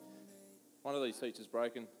One of these seats is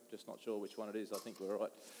broken, just not sure which one it is. I think we're right.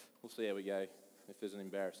 We'll see how we go. If there's an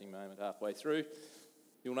embarrassing moment halfway through,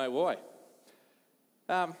 you'll know why.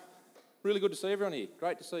 Really good to see everyone here.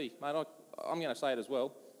 Great to see, mate. I'm going to say it as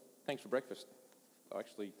well. Thanks for breakfast.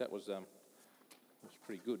 Actually, that was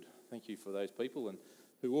pretty good. Thank you for those people and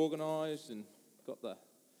who organised and got the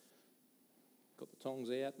tongs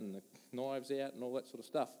out and the knives out and all that sort of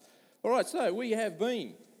stuff. All right, so we've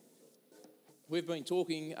been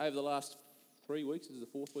talking over the last 3 weeks. This is the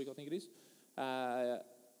fourth week, I think it is.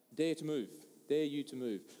 Dare to move. Dare you to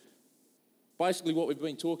move. Basically what we've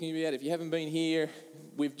been talking about, if you haven't been here,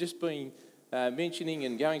 we've just been mentioning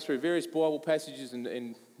and going through various Bible passages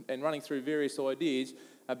and running through various ideas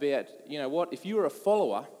about, you know what, if you're a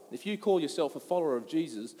follower, if you call yourself a follower of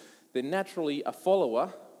Jesus, then naturally a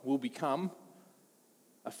follower will become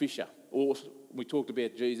a fisher. Or we talked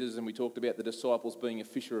about Jesus and we talked about the disciples being a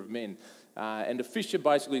fisher of men. And a fisher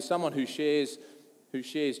basically is someone who shares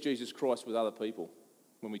Jesus Christ with other people.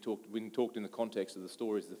 When we talked in the context of the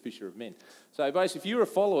stories of the fisher of men. So basically, if you're a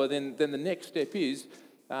follower, then the next step is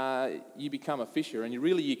you become a fisher, and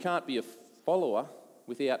you can't be a follower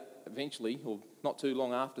without eventually, or not too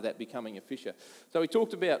long after that, becoming a fisher. So we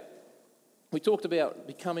talked about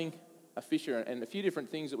becoming a fisher, and a few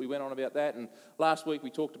different things that we went on about that. And last week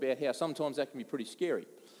we talked about how sometimes that can be pretty scary.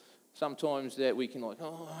 Sometimes that we can what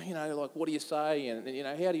do you say,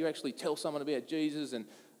 and how do you actually tell someone about Jesus? And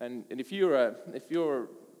if you're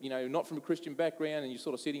not from a Christian background and you're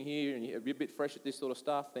sort of sitting here and you're a bit fresh at this sort of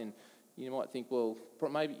stuff, then you might think, well,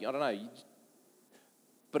 maybe, I don't know.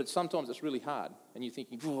 But sometimes it's really hard, and you're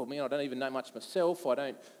thinking, oh man, I don't even know much myself. What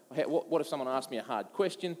if someone asked me a hard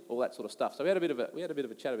question? All that sort of stuff. So we had a bit of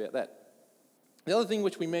a chat about that. The other thing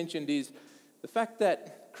which we mentioned is the fact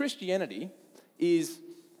that Christianity is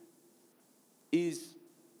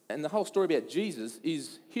and the whole story about Jesus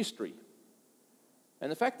is history. And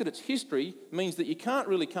the fact that it's history means that you can't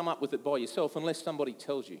really come up with it by yourself unless somebody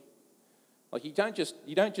tells you. Like you don't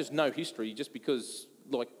just know history just because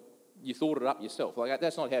you thought it up yourself.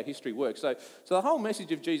 That's not how history works. So the whole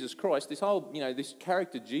message of Jesus Christ, this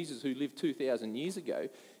character Jesus who lived 2,000 years ago,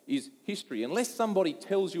 is history. Unless somebody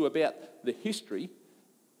tells you about the history,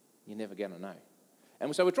 you're never going to know.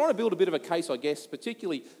 And so we're trying to build a bit of a case, I guess,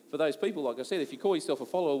 particularly for those people. Like I said, if you call yourself a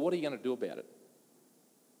follower, what are you going to do about it?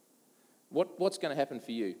 What's going to happen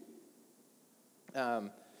for you?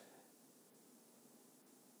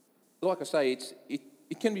 Like I say,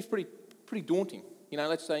 it can be pretty daunting.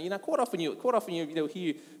 Let's say, quite often you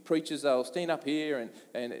hear preachers, they'll stand up here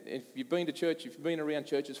and if you've been to church, if you've been around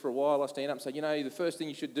churches for a while, I stand up and say, the first thing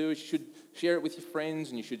you should do is you should share it with your friends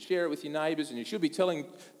and you should share it with your neighbours and you should be telling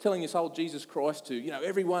this whole Jesus Christ to,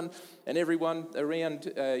 everyone around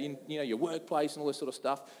in your workplace and all this sort of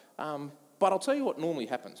stuff. But I'll tell you what normally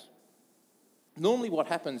happens. Normally what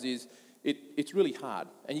happens is it's really hard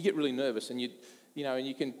and you get really nervous and and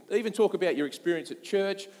you can even talk about your experience at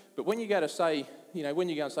church, but when you go to say, when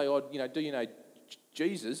you go and say, do you know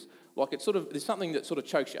Jesus? There's something that sort of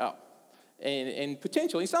chokes you up. And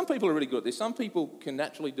potentially, some people are really good at this. Some people can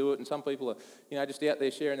naturally do it, and some people are, just out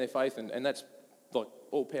there sharing their faith, and that's like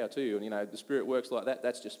all power to you. And the Spirit works like that.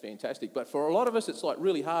 That's just fantastic. But for a lot of us, it's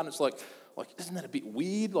really hard, and it's like isn't that a bit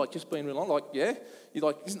weird? Just being real on, yeah,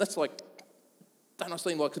 isn't that's don't I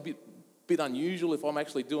seem like a bit unusual if I'm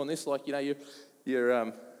actually doing this? You're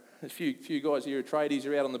a few guys here are tradies.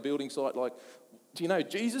 You're out on the building site. Do you know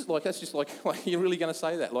Jesus? That's just you're really going to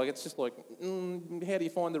say that? It's just how do you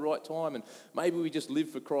find the right time? And maybe we just live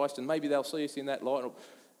for Christ, and maybe they'll see us in that light.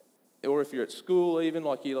 Or if you're at school, even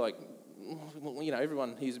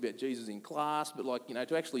everyone hears about Jesus in class, but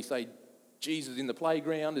to actually say Jesus in the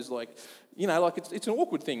playground is it's an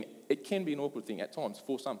awkward thing. It can be an awkward thing at times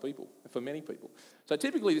for some people, for many people. So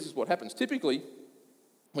typically this is what happens. Typically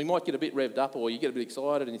we might get a bit revved up, or you get a bit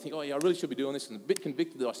excited and you think, oh yeah, I really should be doing this, and a bit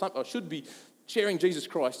convicted that I should be sharing Jesus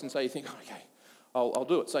Christ, and so you think, okay, I'll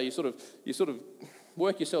do it. So you sort of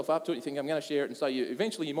work yourself up to it, you think, I'm going to share it, and so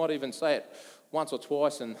eventually you might even say it once or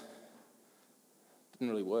twice and it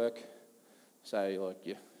didn't really work. So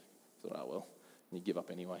you thought, oh well, and you give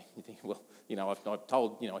up anyway. You think, well, I've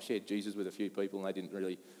told, I shared Jesus with a few people and they didn't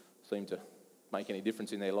really seem to make any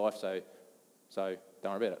difference in their life, so don't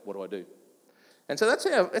worry about it. What do I do? And so that's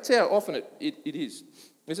how often it is.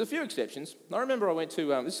 There's a few exceptions. I remember I went to,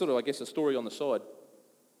 this is sort of, I guess, a story on the side.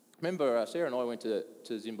 I remember Sarah and I went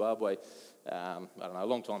to Zimbabwe, a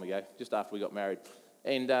long time ago, just after we got married.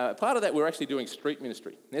 And part of that, we were actually doing street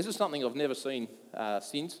ministry. This is something I've never seen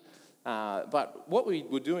since. But what we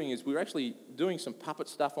were doing is we were actually doing some puppet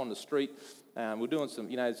stuff on the street. We're doing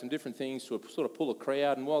some different things to sort of pull a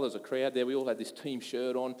crowd. And while there's a crowd there, we all had this team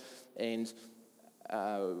shirt on. And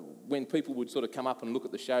when people would sort of come up and look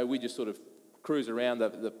at the show, we just sort of cruise around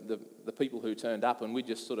the people who turned up, and we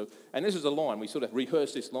just sort of, and this is a line, we sort of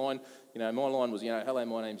rehearsed this line. My line was, hello,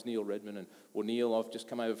 my name's Neil Redman, or Neil, I've just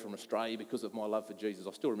come over from Australia because of my love for Jesus.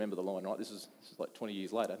 I still remember the line, right? This is like 20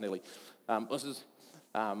 years later, nearly. I've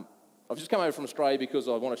just come over from Australia because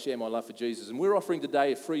I want to share my love for Jesus, and we're offering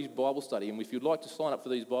today a free Bible study, and if you'd like to sign up for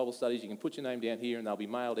these Bible studies, you can put your name down here, and they'll be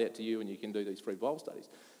mailed out to you, and you can do these free Bible studies.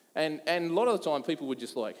 And a lot of the time, people would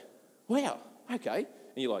just like, wow, okay,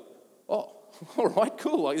 and you're like, oh, all right,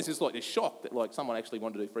 cool. Like, this is like this shock that like someone actually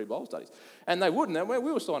wanted to do free Bible studies. And they wouldn't. And we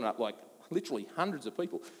were signing up like literally hundreds of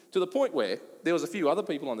people, to the point where there was a few other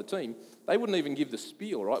people on the team. They wouldn't even give the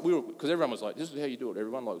spiel, right? Because everyone was like, this is how you do it,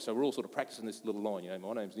 everyone. Like, so we're all sort of practicing this little line,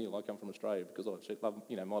 my name's Neil, I come from Australia because I love,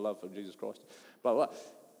 my love for Jesus Christ, blah, blah, blah.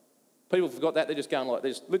 People forgot that. They're just going like,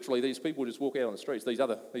 there's literally these people just walk out on the streets, these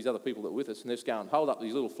other people that are with us, and they're just going, hold up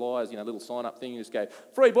these little flyers, little sign-up thing, and just go,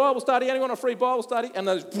 free Bible study, anyone want a free Bible study? And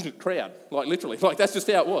there's a crowd, like literally, like that's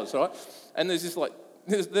just how it was, right? And there's just like,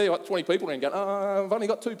 there are like 20 people around going, oh, I've only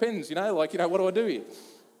got 2 pens, what do I do here?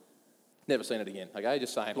 Never seen it again, okay?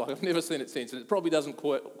 Just saying, like I've never seen it since, and it probably doesn't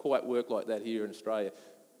quite work like that here in Australia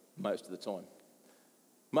most of the time.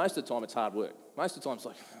 Most of the time it's hard work. Most of the time it's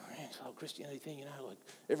like, this whole Christianity thing, like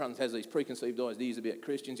everyone has these preconceived ideas about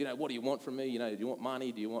Christians. What do you want from me? Do you want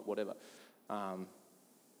money? Do you want whatever?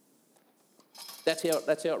 That's how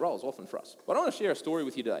it rolls often for us. But I want to share a story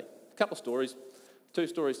with you today. A couple of stories, 2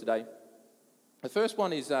 stories today. The first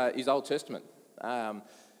one is Old Testament.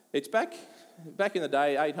 It's back in the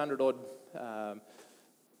day, 800 odd,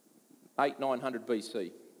 900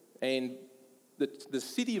 BC, and the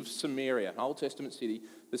city of Samaria, an Old Testament city,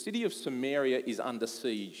 the city of Samaria is under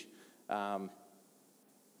siege. And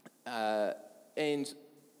the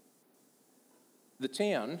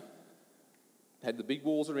town had the big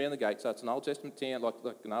walls around the gate, so it's an Old Testament town,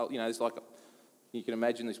 it's like, you can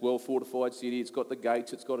imagine this well-fortified city. It's got the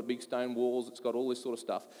gates, it's got a big stone walls, it's got all this sort of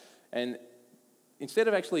stuff. And instead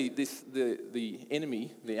of actually the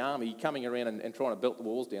enemy, the army, coming around and trying to belt the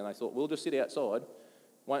walls down, they thought, we'll just sit outside,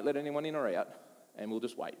 won't let anyone in or out, and we'll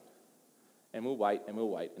just wait. And we'll wait, and we'll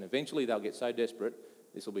wait. And eventually they'll get so desperate,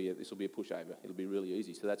 this will be a pushover. It'll be really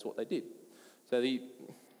easy. So that's what they did. So the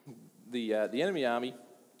enemy army,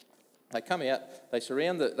 they come out, they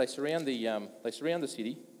surround the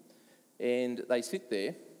city, and they sit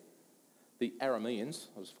there. The Arameans,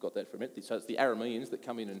 I just forgot that for a minute. So it's the Arameans that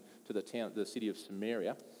come in to the city of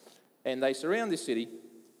Samaria, and they surround this city,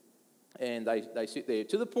 and they sit there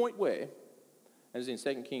to the point where, as in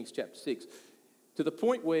 2 Kings chapter 6, to the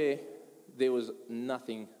point where there was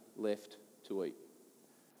nothing left to eat.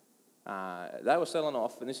 They were selling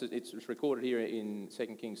off, and it's recorded here in 2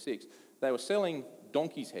 Kings 6, they were selling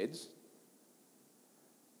donkeys' heads,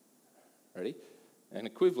 ready, an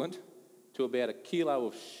equivalent to about a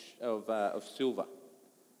kilo of silver.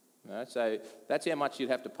 Right, so that's how much you'd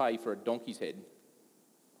have to pay for a donkey's head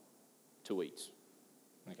to eat.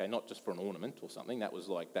 Okay, not just for an ornament or something.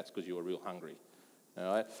 That's because you were real hungry. All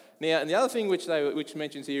right. Now, and the other thing which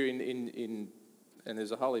mentions here in and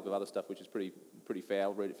there's a whole heap of other stuff which is pretty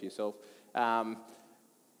foul. Read it for yourself.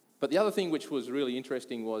 But the other thing which was really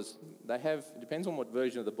interesting was it depends on what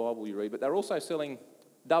version of the Bible you read, but they're also selling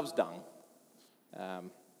dove's dung.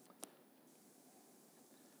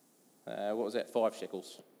 What was that? 5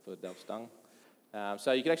 shekels for dove's dung.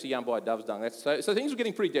 So you could actually go and buy dove's dung. So things were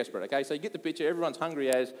getting pretty desperate, okay? So you get the picture, everyone's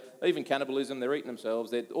hungry as, even cannibalism, they're eating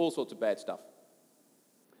themselves, they're all sorts of bad stuff.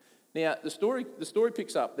 Now, the story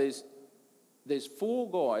picks up, there's 4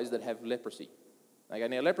 guys that have leprosy. Okay,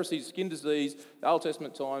 now leprosy is skin disease. The Old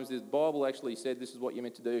Testament times, the Bible actually said this is what you're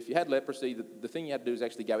meant to do. If you had leprosy, the thing you had to do is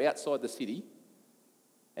actually go outside the city,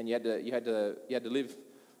 and you had to live.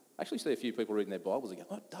 I actually see a few people reading their Bibles and go,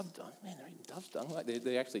 oh, dove dung, man, they're eating dove's dung. Like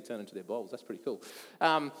they actually turn into their Bibles. That's pretty cool.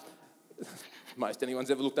 Most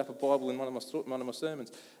anyone's ever looked up a Bible in one of my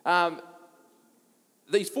sermons.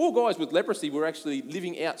 These 4 guys with leprosy were actually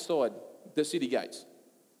living outside the city gates.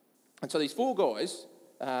 And so these 4 guys,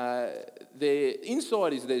 their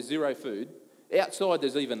inside there's 0 food, outside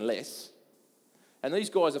there's even less. And these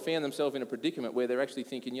guys have found themselves in a predicament where they're actually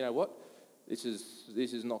thinking, you know what, this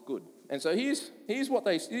is not good. And so here's what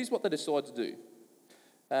they decide to do.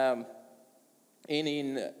 And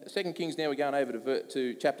in 2 Kings now we're going over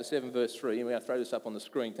to chapter 7 verse 3, and we're going to throw this up on the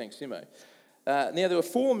screen, thanks Simo. Now there were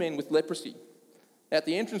 4 men with leprosy at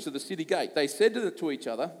the entrance of the city gate. They said to each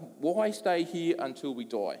other, why stay here until we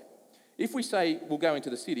die? If we say we'll go into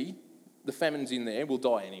the city, the famine's in there, we'll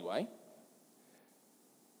die anyway.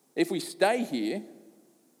 If we stay here,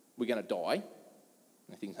 we're going to die.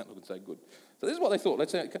 And things aren't looking so good. So this is what they thought.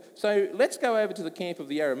 Let's go over to the camp of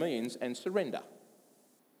the Arameans and surrender.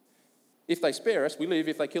 If they spare us, we live.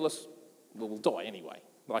 If they kill us, we'll die anyway.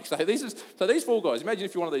 So these four guys, imagine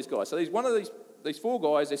if you're one of these guys. So these four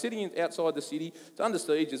guys, they're sitting outside the city. It's under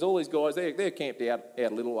siege. There's all these guys. They're camped out a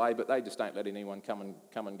little way, but they just don't let anyone come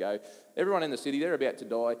and go. Everyone in the city, they're about to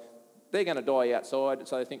die. They're going to die outside.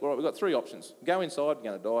 So they think, all right, we've got three options. Go inside,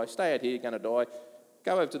 you're going to die. Stay out here, you're going to die.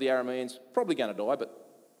 Go over to the Arameans, probably going to die, but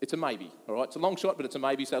it's a maybe, all right? It's a long shot, but it's a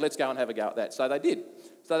maybe, so let's go and have a go at that. So they did.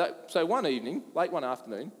 So one evening, late one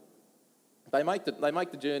afternoon, they make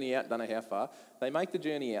the journey out, don't know how far, they make the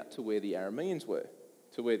journey out to where the Arameans were,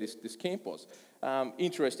 to where this camp was.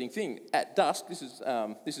 Interesting thing, at dusk, this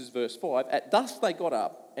is verse 5, at dusk they got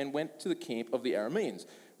up and went to the camp of the Arameans.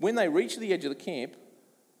 When they reached the edge of the camp,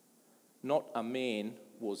 not a man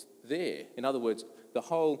was there. In other words, the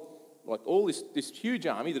whole, all this huge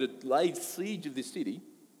army that had laid siege of this city,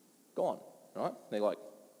 gone, right? They're like,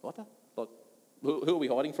 what the? Who are we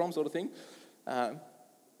hiding from, sort of thing?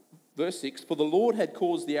 Verse 6, for the Lord had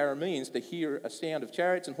caused the Arameans to hear a sound of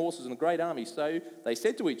chariots and horses and a great army. So they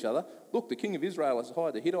said to each other, look, the king of Israel has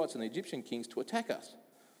hired the Hittites and the Egyptian kings to attack us.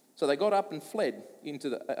 So they got up and fled in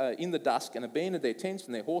the dusk and abandoned their tents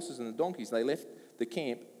and their horses and the donkeys. They left the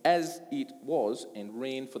camp as it was and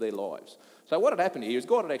ran for their lives. So what had happened here is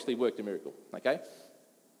God had actually worked a miracle, okay?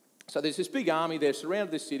 So there's this big army, they've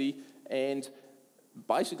surrounded this city, and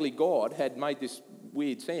basically God had made this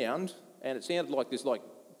weird sound, and it sounded like this,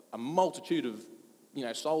 a multitude of,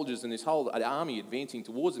 soldiers and this whole army advancing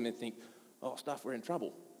towards them, and think, oh, stuff, we're in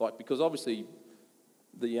trouble. Because obviously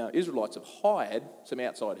the Israelites have hired some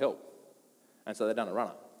outside help, and so they've done a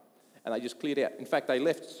runner. And they just cleared out. In fact, they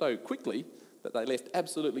left so quickly that they left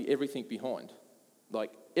absolutely everything behind.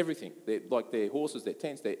 Everything. Their horses, their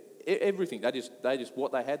tents, everything. They just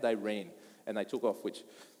what they had, they ran. And they took off, which,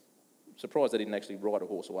 surprised they didn't actually ride a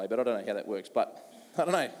horse away, but I don't know how that works. But I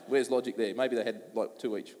don't know. Where's logic there? Maybe they had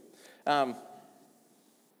two each. So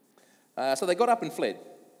they got up and fled.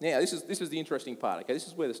 Now, this is the interesting part, okay? This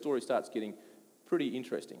is where the story starts getting pretty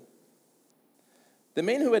interesting. The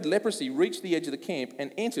men who had leprosy reached the edge of the camp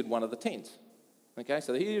and entered one of the tents. Okay,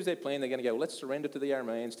 so here's their plan. They're going to go, well, let's surrender to the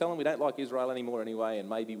Arameans, tell them we don't like Israel anymore anyway, and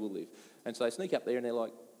maybe we'll live. And so they sneak up there and they're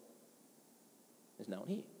like, there's no one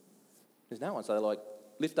here. There's no one. So they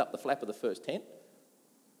lift up the flap of the first tent.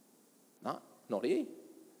 No, not here.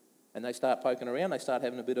 And they start poking around. They start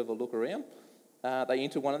having a bit of a look around. They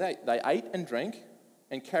enter one of that. They ate and drank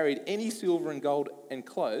and carried any silver and gold and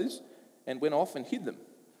clothes and went off and hid them.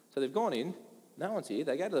 So they've gone in. No one's here.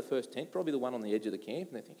 They go to the first tent, probably the one on the edge of the camp,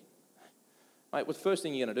 and they're thinking, mate, well, the first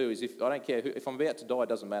thing you're going to do is, I don't care, if I'm about to die, it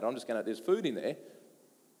doesn't matter. I'm just going to, there's food in there.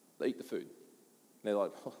 They eat the food. And they're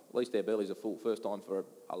like, oh, at least our bellies are full. First time for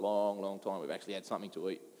a long, long time we've actually had something to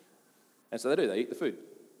eat. And so they do. They eat the food.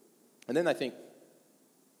 And then they think,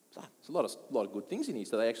 there's a lot of good things in here.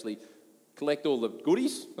 So they actually collect all the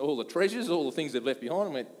goodies, all the treasures, all the things they've left behind,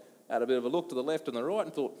 and went, had a bit of a look to the left and the right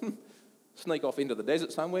and thought, sneak off into the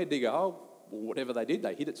desert somewhere, dig a hole, or whatever they did.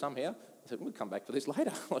 They hid it somehow. I said, we'll come back for this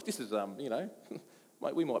later. This is,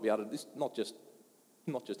 we might be able to not just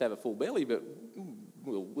have a full belly, but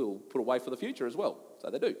we'll put away for the future as well. So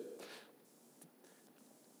they do.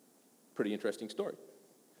 Pretty interesting story.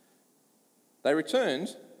 They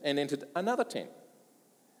returned and entered another tent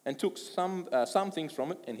and took some things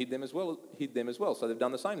from it and hid them as well. So they've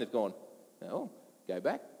done the same. They've gone, oh, go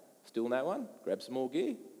back, still no one, grab some more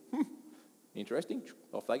gear. Interesting.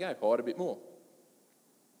 Off they go, hide a bit more.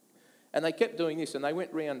 And they kept doing this, and they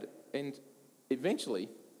went round, and eventually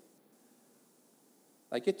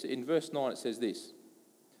they get to, in verse 9 it says this.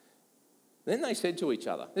 Then they said to each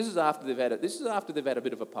other, this is after they've had a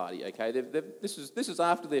bit of a party, okay? This is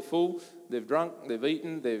after they're full, they've drunk, they've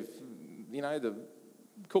eaten, they've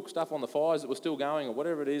cooked stuff on the fires that were still going or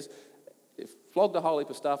whatever it is. They've flogged a whole heap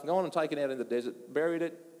of stuff, gone and taken it out in the desert, buried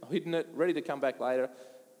it, hidden it, ready to come back later.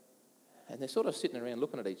 And they're sort of sitting around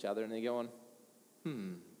looking at each other and they're going,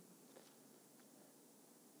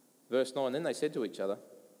 Verse 9, then they said to each other,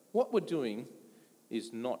 what we're doing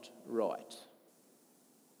is not right.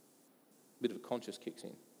 Bit of a conscience kicks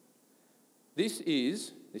in. This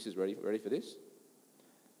is ready for this?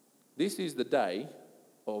 This is the day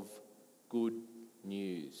of good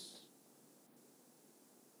news.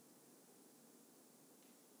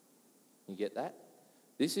 You get that?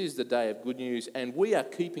 This is the day of good news, and we are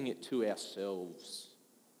keeping it to ourselves.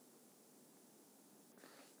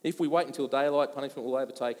 If we wait until daylight, punishment will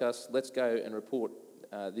overtake us. Let's go and report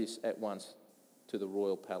this at once to the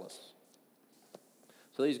royal palace.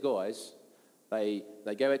 So these guys, they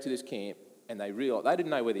go out to this camp and they didn't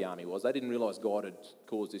know where the army was. They didn't realise God had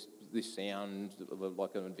caused this sound of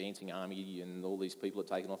like an advancing army and all these people had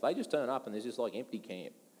taken off. They just turn up and there's this like empty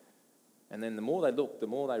camp. And then the more they look, the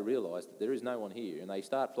more they realise that there is no one here. And they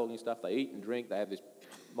start flogging stuff. They eat and drink. They have this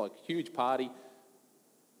like huge party.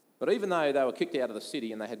 But even though they were kicked out of the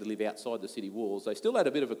city and they had to live outside the city walls, they still had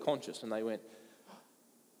a bit of a conscience. And they went,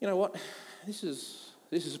 you know what? This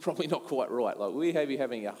is probably not quite right. Like, we're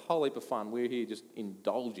having a whole heap of fun. We're here just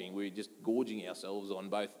indulging. We're just gorging ourselves on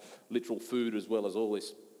both literal food as well as all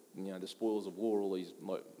this, you know, the spoils of war, all these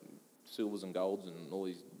like silvers and golds and all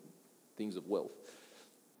these things of wealth.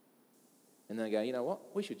 And they go, you know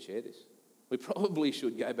what? We should share this. We probably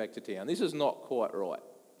should go back to town. This is not quite right.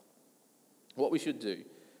 What we should do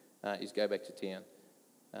is go back to town.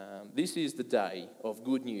 This is the day of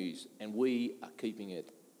good news, and we are keeping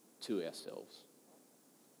it to ourselves.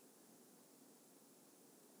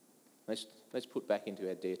 Let's put back into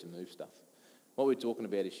our dare to move stuff. What we're talking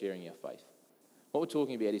about is sharing our faith. What we're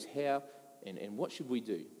talking about is how and what should we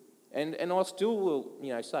do. And I still will,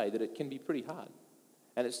 you know, say that it can be pretty hard,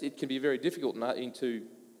 and it can be very difficult to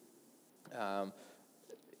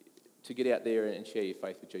get out there and share your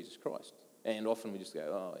faith with Jesus Christ. And often we just go,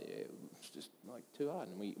 oh yeah, it's just like too hard,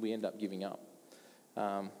 and we end up giving up.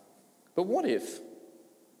 But what if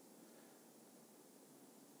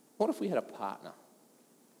we had a partner?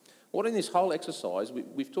 What in this whole exercise,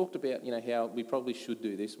 we've talked about, you know, how we probably should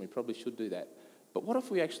do this and we probably should do that. But what if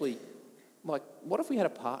we actually, what if we had a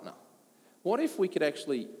partner? What if we could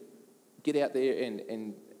actually get out there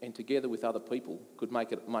and together with other people could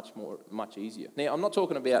make it much easier? Now, I'm not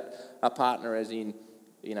talking about a partner as in,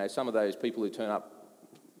 you know, some of those people who turn up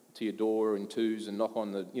to your door in twos and knock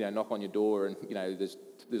on your door, and, you know,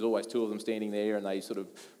 there's always two of them standing there, and they sort of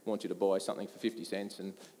want you to buy something for 50 cents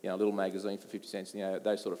and, you know, a little magazine for 50 cents, you know,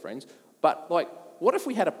 those sort of friends. But, like, what if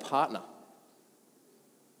we had a partner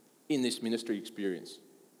in this ministry experience?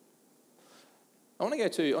 I want to go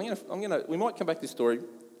to, we might come back to this story,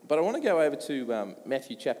 but I want to go over to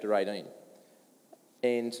Matthew chapter 18.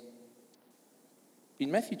 And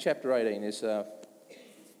in Matthew chapter 18,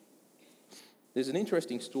 there's an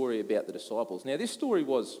interesting story about the disciples. Now, this story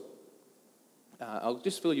was, I'll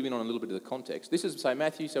just fill you in on a little bit of the context. This is, say,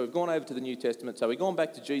 Matthew, so we've gone over to the New Testament, so we've gone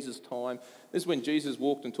back to Jesus' time. This is when Jesus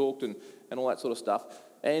walked and talked and all that sort of stuff.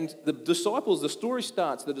 And the disciples, the story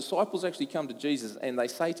starts, the disciples actually come to Jesus and they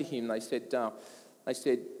say to him, they said,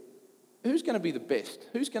 who's going to be the best?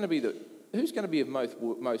 Who's going to be of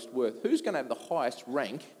most worth? Who's going to have the highest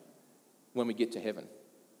rank when we get to heaven?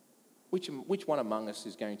 Which one among us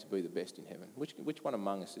is going to be the best in heaven? Which one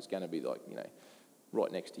among us is going to be like, you know,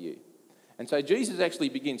 right next to you? And so Jesus actually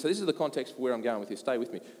begins. So this is the context for where I'm going with this. Stay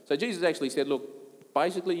with me. So Jesus actually said, look,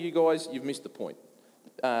 basically you guys, you've missed the point.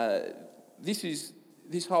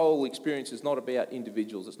 This whole experience is not about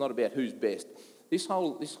individuals. It's not about who's best. This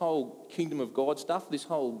whole kingdom of God stuff, this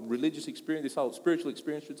whole religious experience, this whole spiritual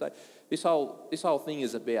experience, I should say, this whole thing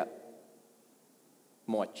is about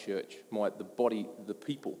my church, the body, the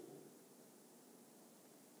people.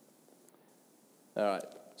 All right,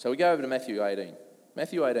 so we go over to Matthew 18.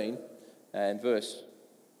 Matthew 18 and verse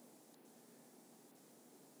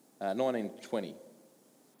 19-20.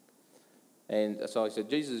 And so I said,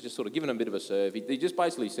 Jesus has just sort of given them a bit of a serve. He just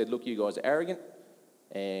basically said, look, you guys are arrogant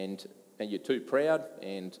and you're too proud,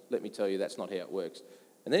 and let me tell you, that's not how it works.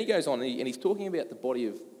 And then he goes on, and he's talking about the body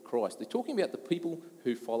of Christ. They're talking about the people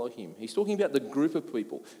who follow him. He's talking about the group of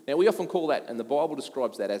people. Now, we often call that, and the Bible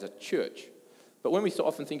describes that as a church. But when we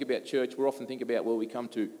often think about church, we often think about, well, we come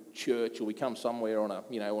to church, or we come somewhere on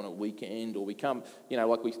a weekend, or we come,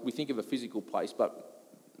 like we think of a physical place.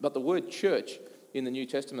 But the word church in the New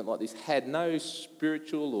Testament like this had no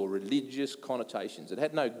spiritual or religious connotations. It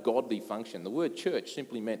had no godly function. The word church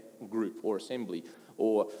simply meant group or assembly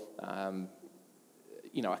or,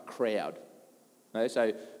 a crowd.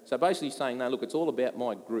 Okay, so basically saying, no, look, it's all about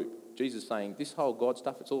my group. Jesus saying, this whole God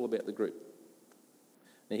stuff, it's all about the group.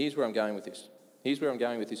 Now, here's where I'm going with this. Here's where I'm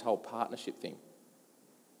going with this whole partnership thing.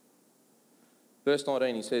 Verse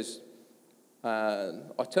 19, he says,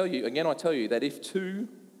 I tell you that if two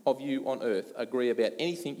of you on earth agree about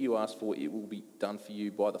anything you ask for, it will be done for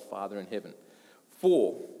you by the Father in heaven.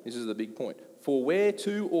 For, this is the big point, for where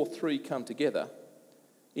two or three come together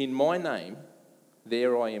in my name,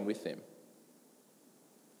 there I am with them.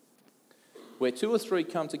 Where two or three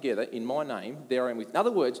come together in my name, there I am with them. In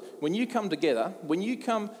other words, when you come together, when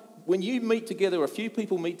you meet together, a few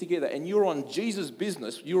people meet together and you're on Jesus'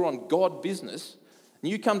 business, you're on God business, and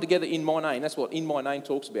you come together in my name, that's what in my name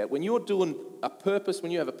talks about. When you're doing a purpose,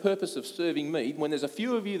 when you have a purpose of serving me, when there's a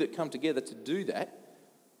few of you that come together to do that,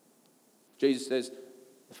 Jesus says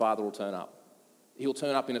the Father will turn up. He'll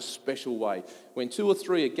turn up in a special way. When 2 or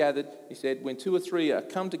 3 are gathered, he said, when 2 or 3 are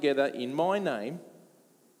come together in my name,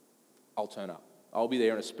 I'll turn up. I'll be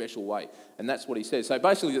there in a special way. And that's what he says. So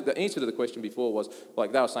basically the answer to the question before was,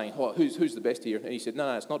 like they were saying, oh, who's the best here? And he said,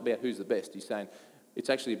 no, it's not about who's the best. He's saying it's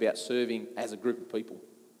actually about serving as a group of people.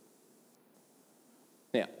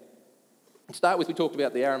 Now, to start with, we talked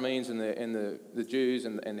about the Arameans and the Jews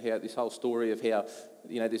and how this whole story of how,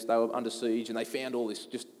 they were under siege and they found all this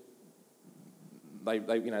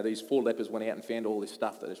these 4 lepers went out and found all this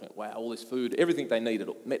stuff. They just went, wow, all this food, everything they needed,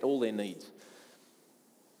 met all their needs.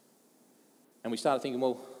 And we started thinking,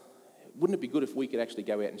 well, wouldn't it be good if we could actually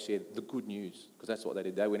go out and share the good news? Because that's what they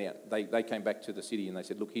did. They went out, they came back to the city and they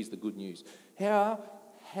said, look, here's the good news. How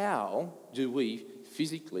do we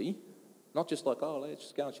physically, not just like, oh, let's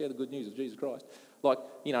just go and share the good news of Jesus Christ. Like,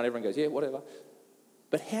 and everyone goes, yeah, whatever.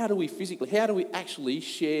 But how do we actually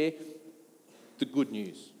share the good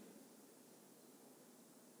news?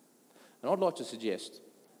 And I'd like to suggest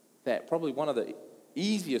that probably one of the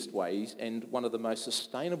easiest ways and one of the most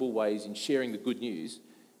sustainable ways in sharing the good news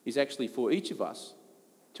is actually for each of us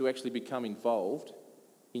to actually become involved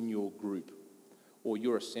in your group or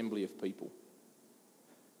your assembly of people,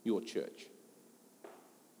 your church.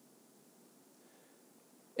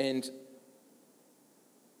 And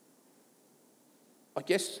I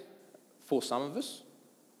guess for some of us,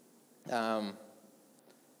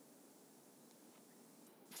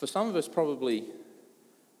 probably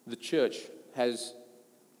the church has,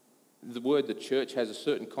 the word the church has a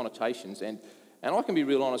certain connotations, and I can be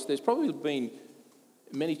real honest, there's probably been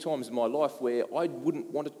many times in my life where I wouldn't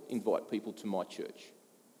want to invite people to my church,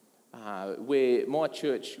 where my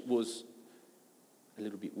church was a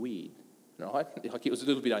little bit weird, right? Like it was a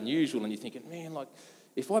little bit unusual, and you're thinking, man, like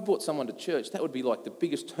if I brought someone to church, that would be like the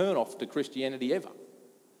biggest turn-off to Christianity ever.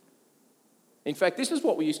 In fact, this is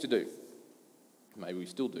what we used to do. Maybe we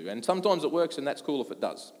still do, and sometimes it works, and that's cool if it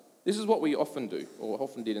does. This is what we often do, or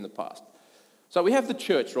often did in the past. So we have the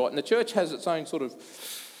church, right? And the church has its own sort of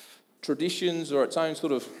traditions or its own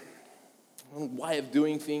sort of way of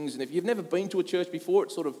doing things. And if you've never been to a church before,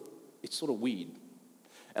 it's sort of weird.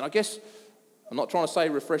 And I guess I'm not trying to say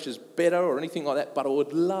Refresh is better or anything like that, but I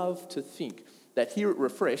would love to think that here at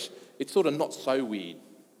Refresh, it's sort of not so weird.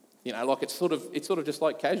 Like it's sort of just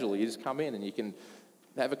like casual. You just come in and you can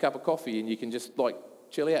have a cup of coffee and you can just like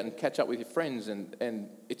chill out and catch up with your friends, and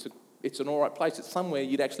it's an all right place. It's somewhere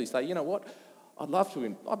you'd actually say, you know what, I'd love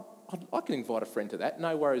to, I can invite a friend to that,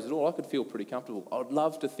 no worries at all. I could feel pretty comfortable. I'd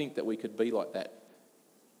love to think that we could be like that.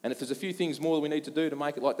 And if there's a few things more that we need to do to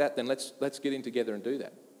make it like that, then let's get in together and do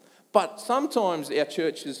that. But sometimes our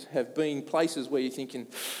churches have been places where you're thinking,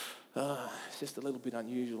 it's just a little bit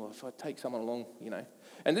unusual if I take someone along,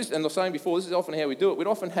 And I was saying before, this is often how we do it. We'd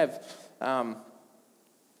often have...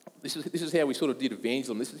 This is how we sort of did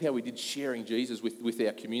evangelism. This is how we did sharing Jesus with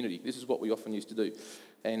our community. This is what we often used to do.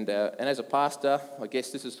 And as a pastor, I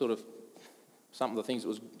guess this is sort of some of the things that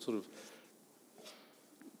was sort of,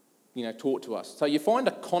 taught to us. So you find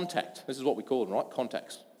a contact. This is what we call them, right?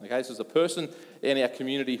 Contacts. Okay, this is a person in our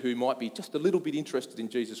community who might be just a little bit interested in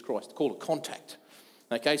Jesus Christ. Call it contact.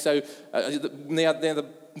 Okay, so now the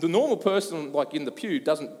normal person, like in the pew,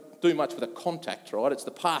 doesn't do much with a contact, right? It's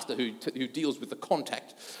the pastor who deals with the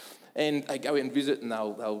contact, and they go and visit, and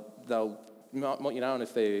they'll and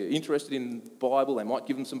if they're interested in Bible, they might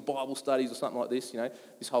give them some Bible studies or something like this,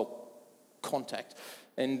 this whole contact,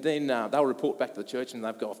 and then they'll report back to the church, and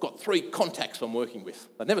I've got 3 contacts I'm working with.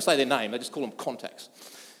 They never say their name; they just call them contacts,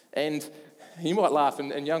 and you might laugh,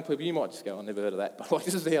 and young people, you might just go, "I never heard of that," but like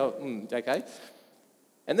this is how okay,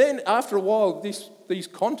 and then after a while, these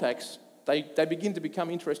contacts. They begin to become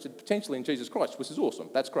interested potentially in Jesus Christ, which is awesome.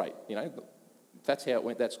 That's great, If that's how it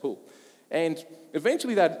went, that's cool. And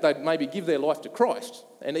eventually they'd maybe give their life to Christ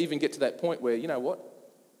and even get to that point where, you know what,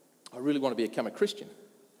 I really want to become a Christian.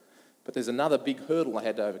 But there's another big hurdle they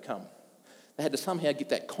had to overcome. They had to somehow get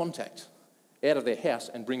that contact out of their house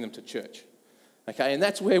and bring them to church. Okay, and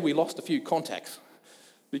that's where we lost a few contacts.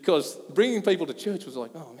 Because bringing people to church was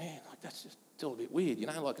like, oh man, like that's just still a bit weird,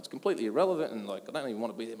 like it's completely irrelevant, and like I don't even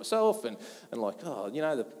want to be there myself, and like,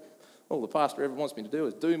 all the pastor ever wants me to do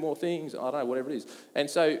is do more things, I don't know, whatever it is. And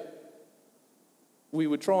so we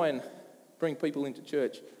would try and bring people into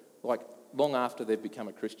church like long after they've become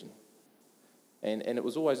a Christian. And it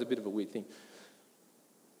was always a bit of a weird thing.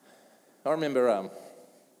 I remember a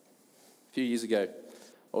few years ago,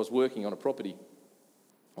 I was working on a property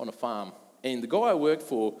on a farm, and the guy I worked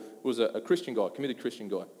for was a Christian guy, a committed Christian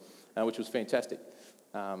guy. Which was fantastic.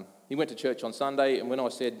 He went to church on Sunday, and when I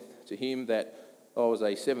said to him that I was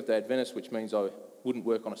a Seventh-day Adventist, which means I wouldn't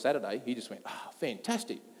work on a Saturday. He just went,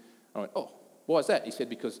 fantastic. I went, why is that? He said,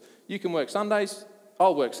 because you can work Sundays,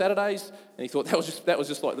 I'll work Saturdays. And he thought that was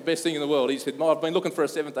just like the best thing in the world. He said, I've been looking for a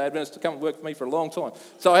Seventh-day Adventist to come and work for me for a long time.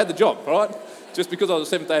 So I had the job, right? Just because I was a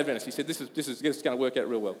Seventh-day Adventist. He said, this is going to work out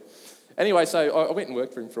real well. Anyway, so I went and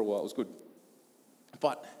worked for him for a while. It was good.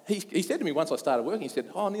 But he said to me once I started working, he said,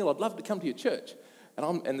 Neil, I'd love to come to your church.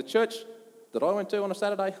 And the church that I went to on a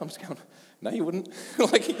Saturday, I'm just going, no, you wouldn't.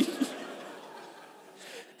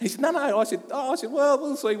 He said, no. I said, well,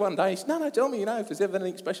 we'll see one day. He said, no, tell me, if there's ever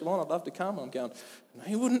anything special on, I'd love to come. I'm going, no,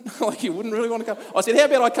 you wouldn't. You wouldn't really want to come. I said, how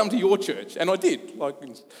about I come to your church? And I did.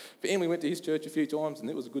 Family went to his church a few times, and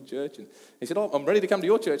it was a good church. And he said, I'm ready to come to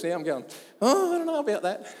your church now. I'm going, I don't know about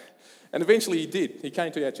that. And eventually he did. He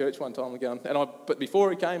came to our church one time. But before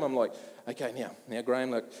he came, I'm like, okay, now Graham,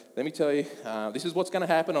 let me tell you, this is what's going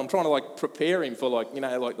to happen. I'm trying to prepare him for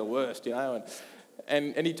the worst,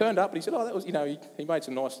 And he turned up and he said, that was, he made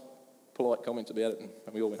some nice, polite comments about it,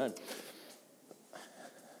 and we all went home.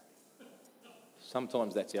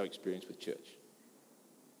 Sometimes that's our experience with church.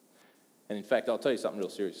 And in fact, I'll tell you something real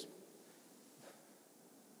serious.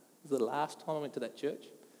 The last time I went to that church,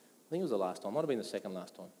 I think it was the last time, might have been the second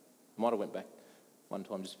last time. I might have went back one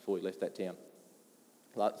time just before we left that town.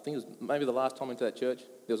 I think it was maybe the last time I went to that church.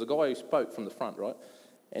 There was a guy who spoke from the front, right?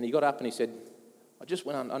 And he got up and he said, I just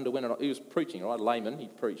he was preaching, right? Layman, he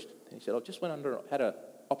preached. And he said, had an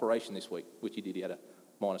operation this week, which he did. He had a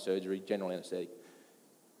minor surgery, general anaesthetic.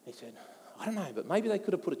 He said, I don't know, but maybe they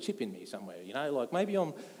could have put a chip in me somewhere, maybe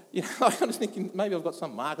I'm just thinking, maybe I've got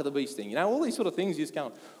some mark of the beast thing, all these sort of things. You're just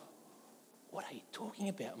going, what are you talking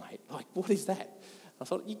about, mate? What is that? I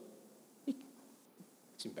thought,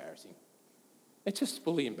 it's embarrassing. It's just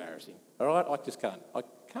fully embarrassing, all right? I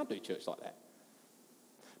can't do church like that.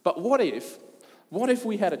 But what if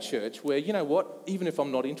we had a church where, even if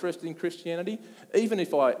I'm not interested in Christianity, even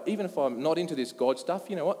if I'm not into this God stuff,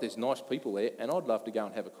 there's nice people there, and I'd love to go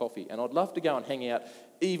and have a coffee, and I'd love to go and hang out,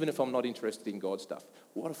 even if I'm not interested in God stuff.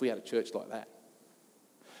 What if we had a church like that?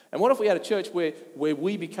 And what if we had a church where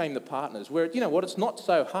we became the partners, where, it's not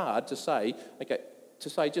so hard to say,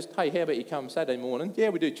 just, hey, how about you come Saturday morning? Yeah,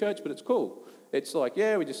 we do church, but it's cool. It's like,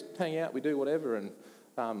 yeah, we just hang out, we do whatever, and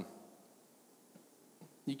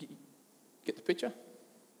you get the picture?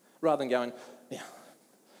 Rather than going, now,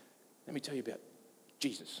 let me tell you about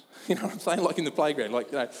Jesus. You know what I'm saying? Like in the playground,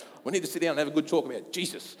 we need to sit down and have a good talk about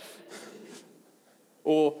Jesus.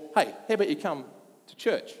 Or, hey, how about you come to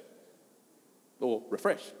church? Or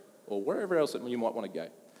Refresh, or wherever else that you might want to go.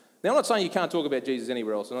 Now, I'm not saying you can't talk about Jesus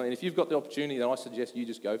anywhere else, and if you've got the opportunity, then I suggest you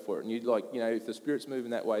just go for it. And if the Spirit's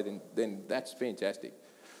moving that way, then that's fantastic.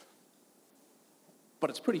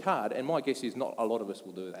 But it's pretty hard, and my guess is not a lot of us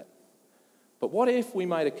will do that. But what if we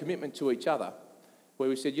made a commitment to each other where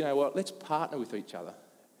we said, let's partner with each other,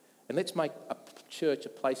 and let's make a church a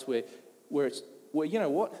place where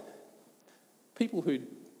people who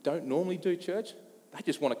don't normally do church, they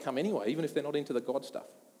just want to come anyway, even if they're not into the God stuff.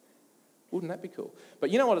 Wouldn't that be cool? But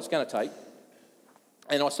you know what it's going to take?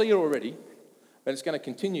 And I see it already, but it's going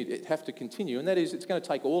to have to continue, and that is it's going to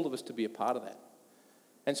take all of us to be a part of that.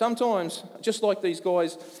 And sometimes, just like these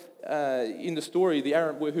guys in the story,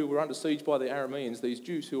 who were under siege by the Arameans, these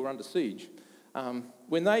Jews who were under siege,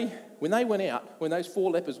 when they went out, when those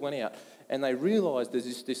 4 lepers went out, and they realised there's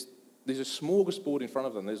a smorgasbord in front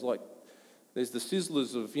of them. There's the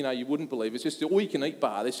sizzlers of, you wouldn't believe. It's just the all-you-can-eat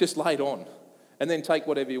bar. It's just laid on. And then take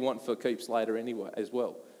whatever you want for keeps later anyway as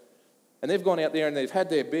well. And they've gone out there and they've had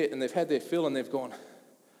their bit and they've had their fill and they've gone,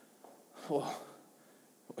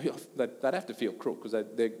 they'd have to feel crook because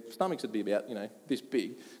their stomachs would be about, this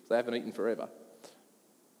big. So they haven't eaten forever.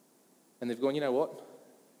 And they've gone, you know what?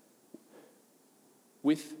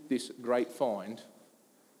 With this great find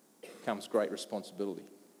comes great responsibility.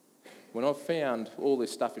 When I've found all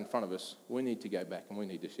this stuff in front of us, we need to go back and we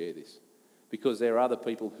need to share this. Because there are other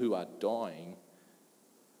people who are dying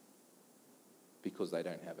because they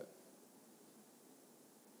don't have it.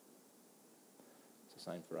 It's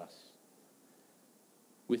the same for us.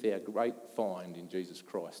 With our great find in Jesus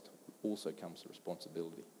Christ also comes the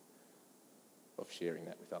responsibility of sharing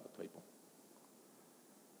that with other people.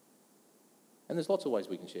 And there's lots of ways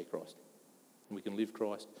we can share Christ. We can live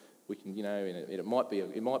Christ. We can, it might be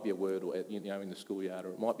a word, or in the schoolyard, or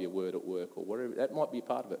it might be a word at work, or whatever. That might be a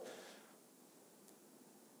part of it.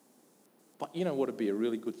 But you know what would be a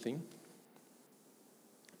really good thing?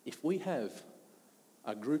 If we have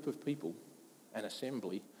a group of people, an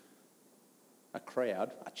assembly, a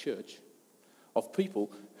crowd, a church of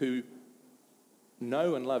people who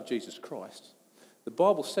know and love Jesus Christ, the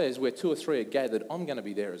Bible says where 2 or 3 are gathered, I'm going to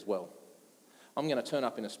be there as well. I'm going to turn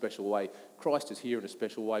up in a special way. Christ is here in a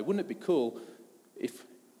special way. Wouldn't it be cool if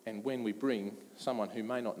and when we bring someone who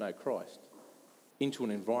may not know Christ into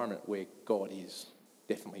an environment where God is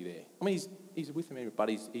definitely there? I mean, he's with them, but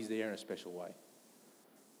he's there in a special way.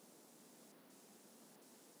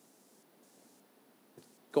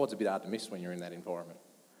 God's a bit hard to miss when you're in that environment.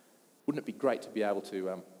 Wouldn't it be great to be able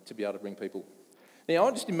to bring people? Now,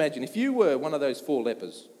 I just imagine if you were one of those 4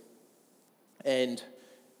 lepers and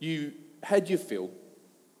you had your fill,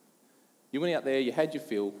 you went out there, you had your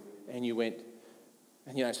fill, and you went,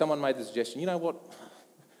 and someone made the suggestion, you know what,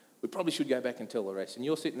 we probably should go back and tell the rest. And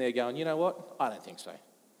you're sitting there going, you know what, I don't think so.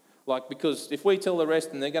 Because if we tell the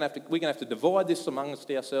rest, and we're going to have to divide this amongst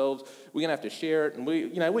ourselves. We're going to have to share it, and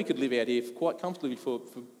we could live out here quite comfortably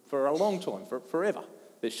for a long time, forever.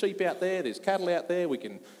 There's sheep out there, there's cattle out there.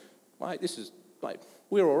 We're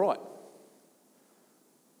all right.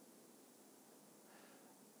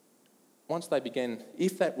 Once they began,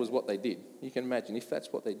 if that was what they did, you can imagine if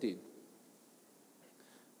that's what they did,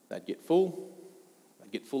 they'd get full.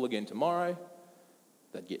 They'd get full again tomorrow.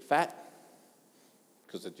 They'd get fat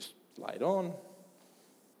because they just laid on,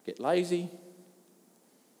 get lazy,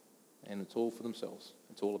 and it's all for themselves.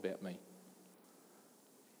 It's all about me.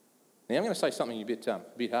 Now, I'm going to say something a bit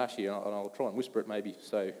harsh here, and I'll try and whisper it maybe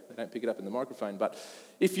so they don't pick it up in the microphone. But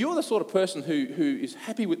if you're the sort of person who is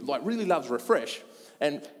happy with, really loves Refresh,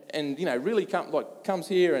 and really comes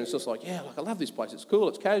here and it's just like, yeah, I love this place. It's cool.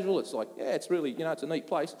 It's casual. It's like, yeah, it's really, it's a neat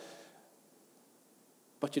place.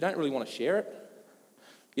 But you don't really want to share it.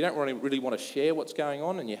 You don't really want to share what's going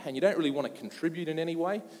on, and you don't really want to contribute in any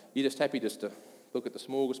way. You're just happy just to look at the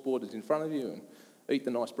smorgasbord that's in front of you and eat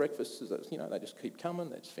the nice breakfasts. They just keep coming.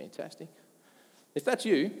 That's fantastic. If that's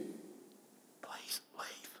you, please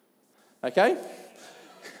leave. Okay?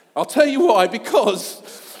 I'll tell you why. Because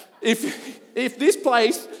if this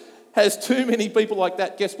place has too many people like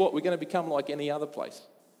that, guess what? We're going to become like any other place.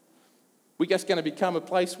 We're just going to become a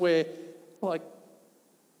place where,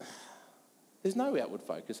 there's no outward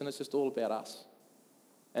focus, and it's just all about us.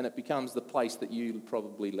 And it becomes the place that you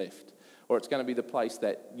probably left. Or it's going to be the place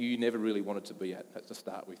that you never really wanted to be at to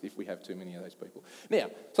start with, if we have too many of those people.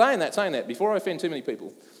 Now, saying that, before I offend too many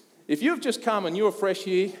people, if you've just come and you're fresh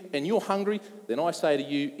here and you're hungry, then I say to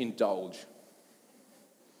you, indulge.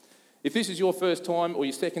 If this is your first time or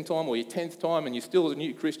your second time or your 10th time and you're still a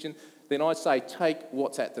new Christian, then I'd say take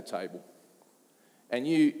what's at the table. And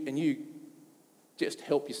you just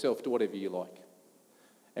help yourself to whatever you like.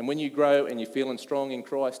 And when you grow and you're feeling strong in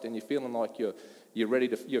Christ and you're feeling like you're ready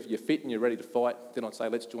to, you're fit and you're ready to fight, then I'd say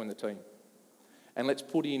let's join the team. And let's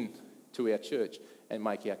put in to our church and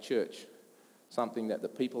make our church something that the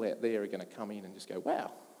people out there are going to come in and just go,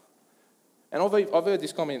 wow. And I've heard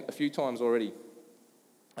this comment a few times already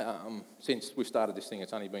since we've started this thing.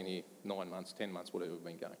 It's only been here 9 months, 10 months, whatever we've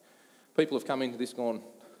been going. People have come into this gone,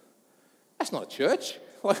 that's not a church.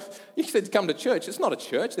 You said to come to church. It's not a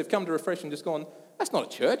church. They've come to Refresh and just gone, that's not a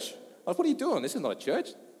church. What are you doing? This is not a church.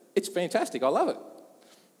 It's fantastic. I love it.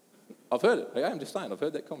 I've heard it. Okay? I'm just saying, I've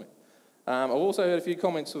heard that comment. I've also heard a few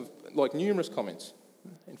comments of, numerous comments.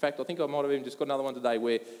 In fact, I think I might have even just got another one today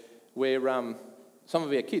where some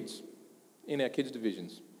of our kids in our kids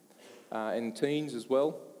divisions and teens as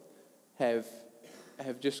well have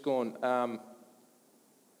just gone,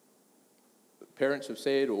 parents have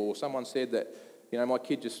said, or someone said that, my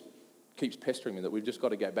kid just keeps pestering me that we've just got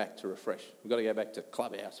to go back to Refresh. We've got to go back to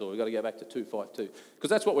Clubhouse, or we've got to go back to 252. Because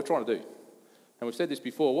that's what we're trying to do. And we've said this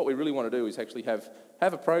before, what we really want to do is actually have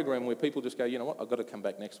a program where people just go, you know what, I've got to come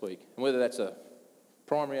back next week. And whether that's a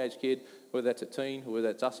primary age kid, whether that's a teen, or whether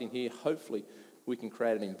that's us in here, hopefully we can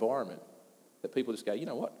create an environment that people just go, you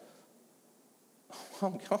know what,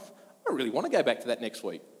 I really want to go back to that next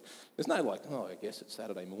week. There's no I guess it's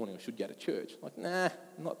Saturday morning, I should go to church. Nah,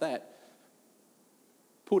 not that.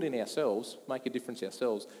 Put in ourselves, make a difference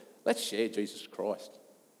ourselves. Let's share Jesus Christ.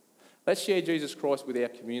 Let's share Jesus Christ with our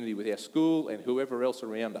community, with our school and whoever else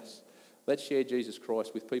around us. Let's share Jesus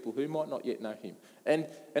Christ with people who might not yet know him. And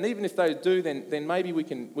even if they do, then maybe we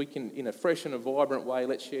can in a fresh and a vibrant way,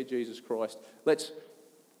 let's share Jesus Christ. Let's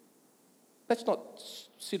not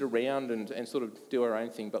sit around and sort of do our own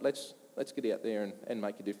thing, but let's get out there and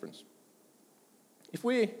make a difference. If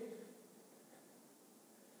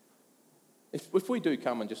we do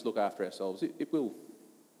come and just look after ourselves, it'll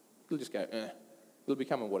just go, it'll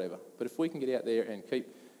become a whatever. But if we can get out there and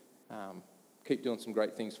keep doing some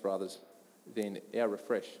great things for others, then our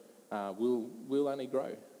Refresh will only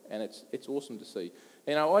grow, and it's awesome to see.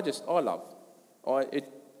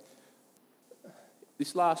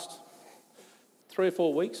 This last 3 or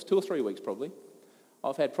 4 weeks, 2 or 3 weeks probably,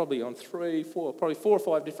 I've had probably on probably 4 or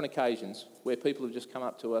 5 different occasions where people have just come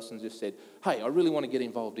up to us and just said, hey, I really want to get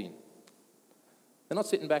involved in. They're not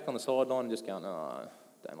sitting back on the sideline and just going, oh,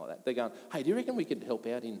 don't like that. They're going, hey, do you reckon we could help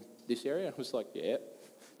out in this area? I was like, yeah. Do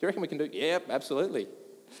you reckon we can do it? Yeah, absolutely.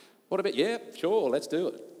 What about, yeah, sure, let's do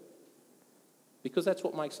it. Because that's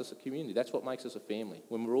what makes us a community. That's what makes us a family,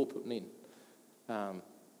 when we're all putting in.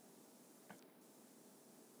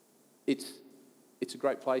 It's a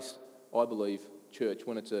great place, I believe, church,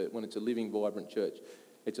 when it's a living, vibrant church.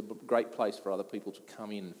 It's a great place for other people to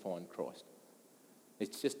come in and find Christ.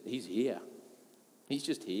 It's just, he's here. He's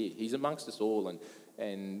just here. He's amongst us all,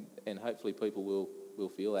 and hopefully people will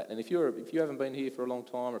feel that. And if you haven't been here for a long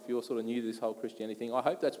time, or if you're sort of new to this whole Christianity thing, I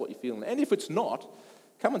hope that's what you're feeling. And if it's not,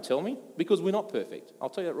 come and tell me, because we're not perfect. I'll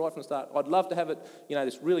tell you that right from the start. I'd love to have it,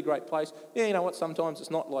 this really great place. Yeah, you know what? Sometimes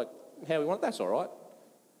it's not like how we want it. That's all right.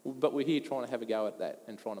 But we're here trying to have a go at that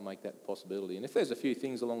and trying to make that a possibility. And if there's a few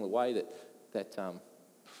things along the way that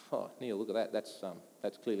Neil, look at that.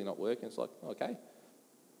 That's clearly not working. It's like, okay,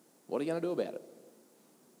 what are you going to do about it?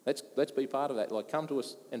 Let's be part of that. Like, come to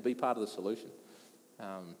us and be part of the solution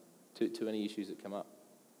to any issues that come up.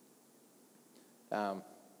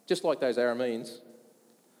 Just like those Arameans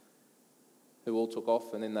who all took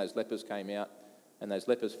off, and then those lepers came out, and those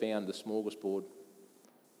lepers found the smorgasbord.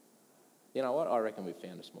 You know what? I reckon we've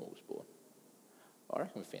found a smorgasbord. I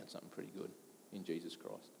reckon we've found something pretty good in Jesus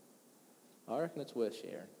Christ. I reckon it's worth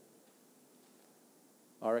sharing.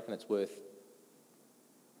 I reckon it's worth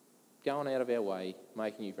going out of our way,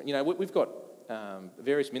 making you friends. We've got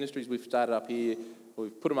various ministries we've started up here.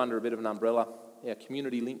 We've put them under a bit of an umbrella. Our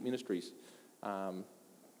community link ministries.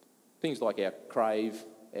 Things like our Crave,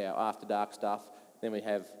 our After Dark stuff. Then we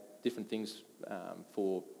have different things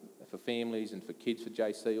for families and for kids, for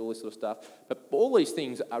JC, all this sort of stuff. But all these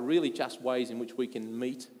things are really just ways in which we can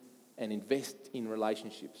meet and invest in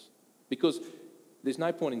relationships. Because there's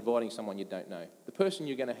no point inviting someone you don't know. The person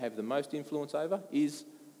you're going to have the most influence over is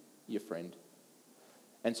your friend.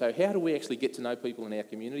 And so how do we actually get to know people in our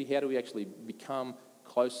community? How do we actually become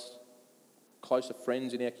closer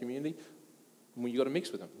friends in our community? Well, you've got to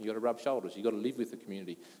mix with them. You've got to rub shoulders. You've got to live with the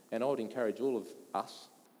community. And I would encourage all of us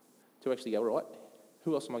to actually go, right,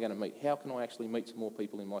 who else am I going to meet? How can I actually meet some more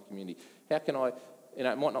people in my community? How can I,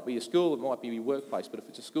 it might not be a school, it might be your workplace, but if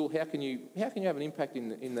it's a school, how can you have an impact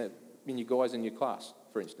in your guys in your class,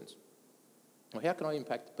 for instance? Or how can I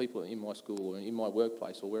impact the people in my school or in my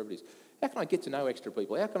workplace or wherever it is? How can I get to know extra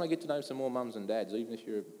people? How can I get to know some more mums and dads, even if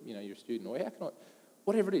you're a student? Or how can I,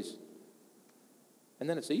 whatever it is. And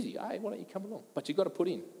then it's easy. Hey, why don't you come along? But you've got to put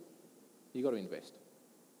in. You've got to invest.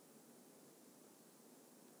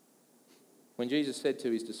 When Jesus said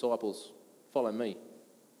to his disciples, follow me,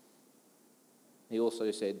 he also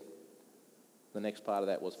said, the next part of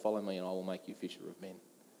that was, follow me and I will make you fisher of men.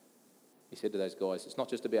 He said to those guys, it's not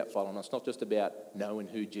just about following us, it's not just about knowing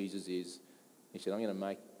who Jesus is. He said,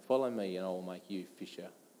 follow me and I will make you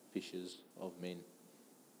fishers of men.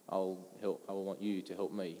 I want you to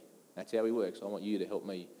help me. That's how he works. I want you to help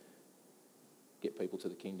me get people to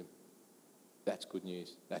the kingdom. That's good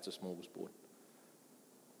news. That's a smorgasbord.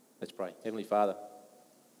 Let's pray. Heavenly Father,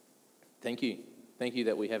 thank you. Thank you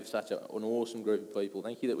that we have such an awesome group of people.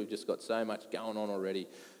 Thank you that we've just got so much going on already.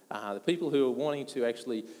 The people who are wanting to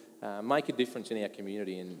actually make a difference in our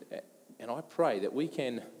community. And I pray that we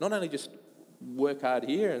can not only just work hard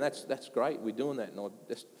here, and that's great, we're doing that, and I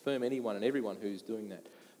just affirm anyone and everyone who's doing that,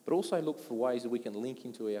 but also look for ways that we can link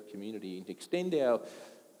into our community and extend our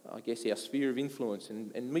sphere of influence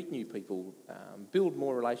and meet new people, build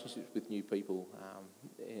more relationships with new people,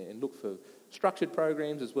 and look for structured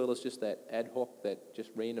programs as well as just that ad hoc, that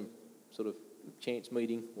just random sort of chance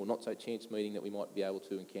meeting, or not so chance meeting that we might be able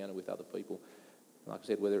to encounter with other people. Like I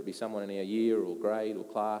said, whether it be someone in our year or grade or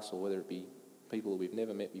class, or whether it be people that we've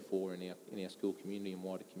never met before in our school community and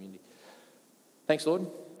wider community. Thanks, Lord.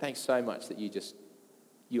 Thanks so much that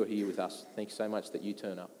you're here with us. Thanks so much that you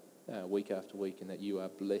turn up week after week, and that you are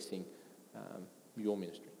blessing your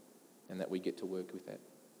ministry, and that we get to work with that.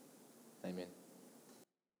 Amen.